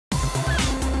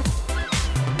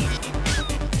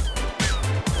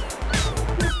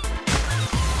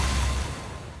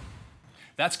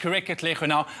That's correct, Katlego.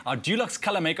 Now, our Dulux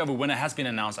Colour Makeover winner has been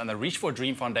announced, and the Reach for a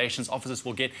Dream Foundation's officers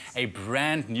will get a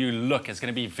brand new look. It's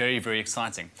going to be very, very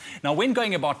exciting. Now, when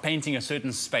going about painting a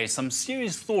certain space, some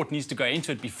serious thought needs to go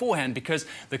into it beforehand, because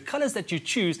the colours that you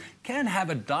choose can have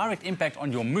a direct impact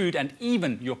on your mood and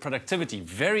even your productivity.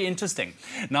 Very interesting.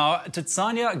 Now,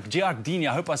 Tiziana Giardini,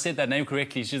 I hope I said that name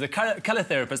correctly. She's a colour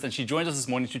therapist, and she joins us this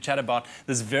morning to chat about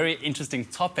this very interesting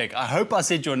topic. I hope I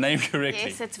said your name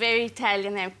correctly. Yes, it's very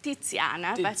Italian name,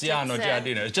 Tiziana. Tiziana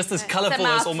Giardini. It's just as colourful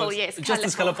as almost, yes, just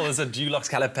as colourful as a Dulux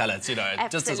colour palette, you know,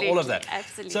 just as all of that.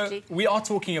 Absolutely. So we are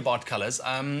talking about colours.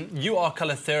 You are a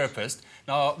colour therapist.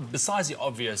 Now, besides the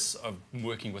obvious of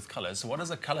working with colours, what does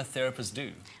a colour therapist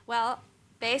do? Well,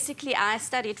 basically, I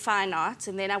studied fine arts,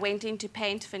 and then I went into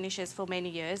paint finishes for many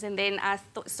years, and then I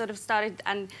sort of started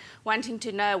wanting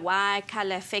to know why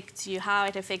colour affects you, how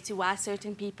it affects you, why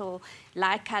certain people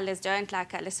like colours, don't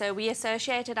like colours. So we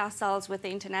associated ourselves with the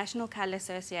International Colour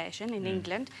Association in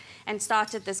England and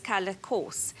started this colour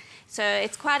course. So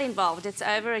it's quite involved. It's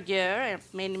over a year,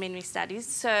 many studies.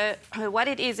 So what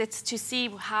it is, it's to see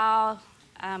how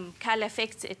colour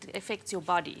affects your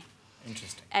body.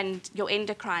 Interesting. And your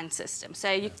endocrine system.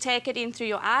 So you take it in through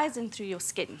your eyes and through your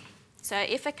skin. So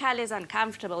if a colour is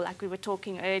uncomfortable, like we were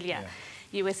talking earlier,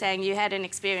 you were saying you had an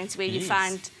experience where you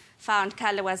found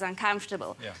colour was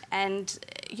uncomfortable. And,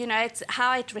 you know, it's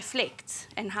how it reflects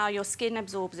and how your skin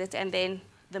absorbs it, and then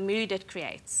the mood it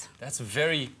creates. That's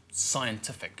very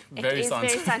scientific. Very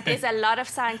scientific. There's a lot of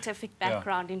scientific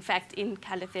background, in fact, in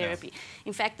colour therapy.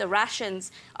 In fact, the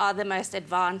Russians are the most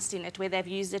advanced in it, where they've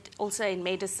used it also in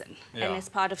medicine and as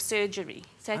part of surgery.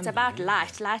 So it's about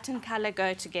light. Light and colour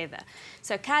go together.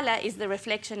 So colour is the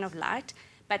reflection of light,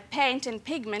 but paint and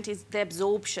pigment is the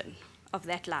absorption of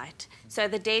that light. So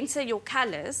the denser your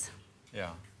colours,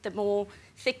 the more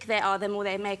thick they are, the more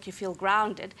they make you feel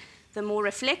grounded. The more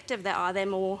reflective they are, they're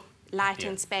more light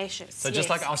and spacious. So just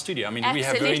like our studio, I mean, we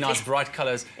have very nice bright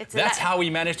colours. That's how we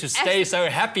manage to stay so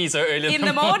happy so early in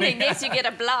the morning. Yes, you get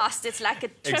a blast. It's like a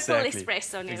triple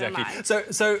espresso, never mind.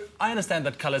 So I understand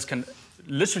that colours can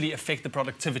literally affect the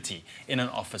productivity in an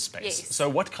office space. Yes. So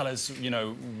what colours, you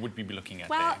know, would we be looking at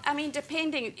Well, I mean,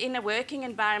 depending, in a working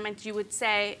environment, you would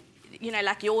say, you know,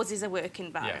 like yours is a work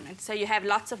environment. So you have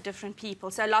lots of different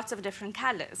people, so lots of different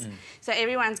colours. So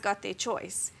everyone's got their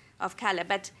choice of colour.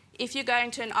 But if you go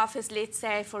into an office, let's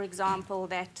say, for example,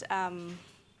 that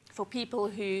for people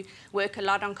who work a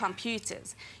lot on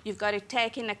computers, you've got to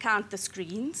take in account the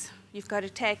screens. You've got to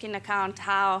take in account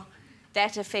how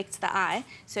that affects the eye.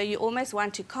 So you almost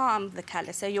want to calm the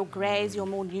colour. So your greys, your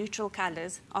more neutral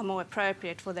colours are more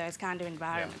appropriate for those kind of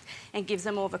environments and gives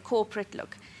them more of a corporate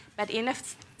look. But in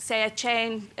say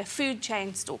a food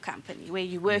chain store company where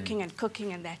you're working and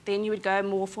cooking and that, then you would go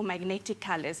more for magnetic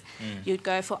colours. You'd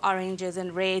go for oranges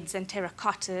and reds and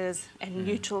terracottas and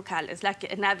neutral colours. Like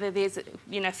there's,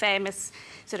 you know, famous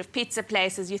sort of pizza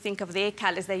places, you think of their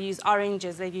colours, they use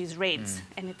oranges, they use reds,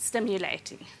 and it's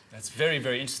stimulating. That's very,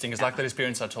 very interesting. It's like that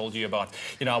experience I told you about.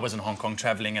 You know, I was in Hong Kong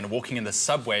travelling and walking in the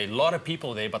subway, a lot of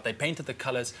people there, but they painted the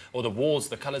colours, or the walls,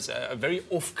 the colours, a very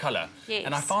off colour. Yes.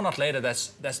 And I found out later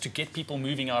that's to get people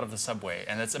moving out of the subway.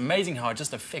 And it's amazing how it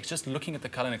just affects, just looking at the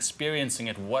colour and experiencing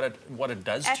it, what it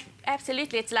does to you.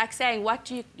 Absolutely. It's like saying, what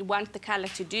do you want the colour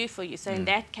to do for you? So in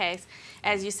that case,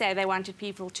 as you say, they wanted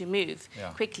people to move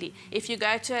quickly. If you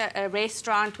go to a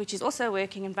restaurant, which is also a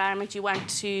working environment, you want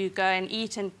to go and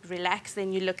eat and relax,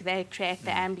 then they create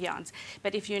the ambience.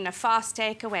 But if you're in a fast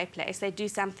takeaway place, they do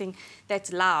something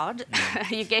that's loud.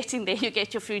 You get in there, you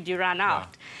get your food, you run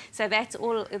out. So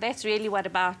that's really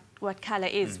what colour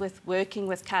is, with working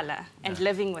with colour and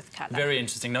living with colour. Very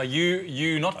interesting. Now,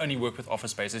 you not only work with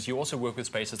office spaces, you also work with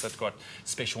spaces that got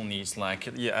special needs, like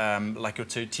your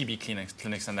TB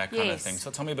clinics and that kind of thing. So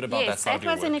tell me a bit about that side of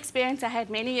your work. That was an experience I had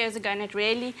many years ago, and it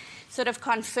really sort of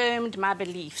confirmed my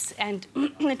beliefs. And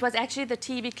it was actually the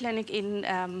TB clinic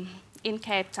in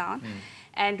Cape Town.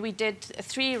 And we did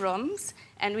 3 rooms,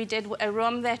 and we did a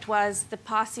room that was the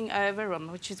passing over room,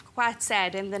 which is quite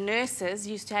sad, and the nurses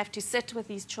used to have to sit with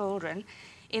these children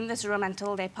in this room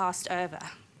until they passed over.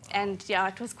 And yeah,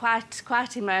 it was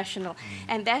quite emotional.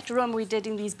 And that room we did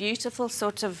in these beautiful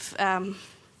sort of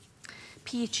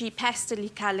peachy, pastel-y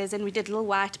colours, and we did little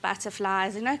white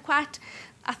butterflies, you know,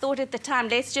 I thought at the time,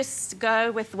 let's just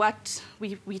go with what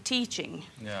we're teaching.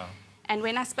 And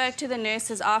when I spoke to the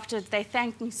nurses after, they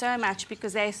thanked me so much,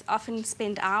 because they often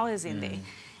spend hours in there.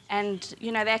 And,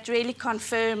 you know, that really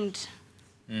confirmed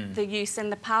the use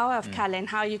and the power of colour and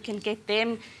how you can get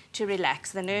them to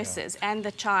relax, the nurses and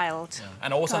the child. Yeah.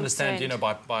 And I also understand, you know,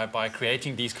 by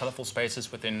creating these colourful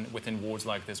spaces within wards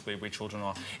like this where children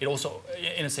are, it also,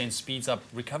 in a sense, speeds up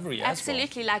recovery Absolutely.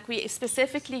 as well. Like we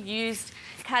specifically used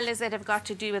colours that have got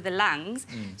to do with the lungs.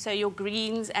 So your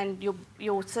greens and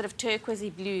your sort of turquoisey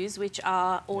blues, which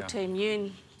are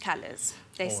autoimmune colours.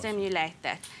 They stimulate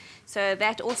that. So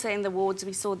that also in the wards,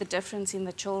 we saw the difference in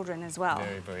the children as well.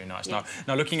 Very, very nice. Yes.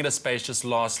 Now looking at a space, just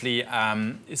lastly,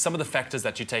 some of the factors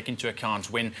that you take into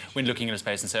account when looking at a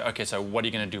space and say, okay, so what are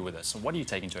you going to do with this? What do you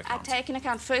take into account? I take into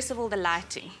account, first of all, the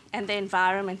lighting and the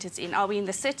environment it's in. Are we in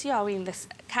the city? Are we in the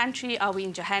country? Are we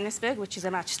in Johannesburg, which is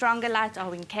a much stronger light? Are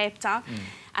we in Cape Town?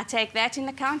 I take that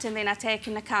into account, and then I take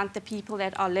into account the people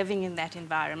that are living in that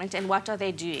environment and what are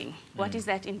they doing? What is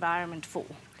that environment for?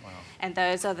 And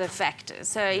those are the factors.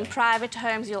 So in private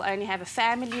homes, you'll only have a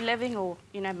family living, or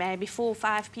maybe 4 or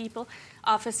 5 people.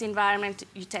 Office environment,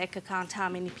 you take account how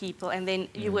many people, and then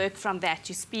you work from that.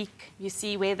 You speak, you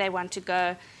see where they want to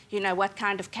go, what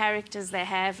kind of characters they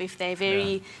have, if they're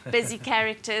very busy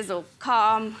characters or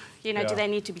calm. Do they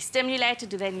need to be stimulated?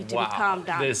 Do they need to be calmed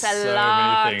down? There's it's a so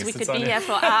lot. many things. We could be here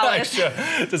for hours. Sure.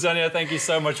 Tiziana, thank you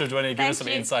so much for joining. Give us some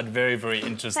insight. Very, very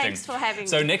interesting. Thanks for having me.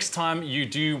 So next time you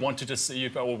do want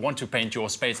to paint your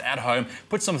space at home,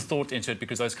 put some thought into it,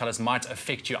 because those colours might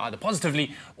affect you either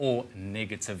positively or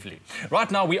negatively. Right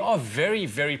now, we are very,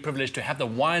 very privileged to have the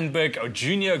Wynberg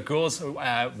Junior Girls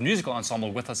Musical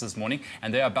Ensemble with us this morning,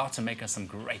 and they're about to make us some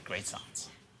great, great sounds.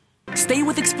 Stay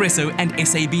with eXpresso and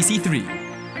SABC3.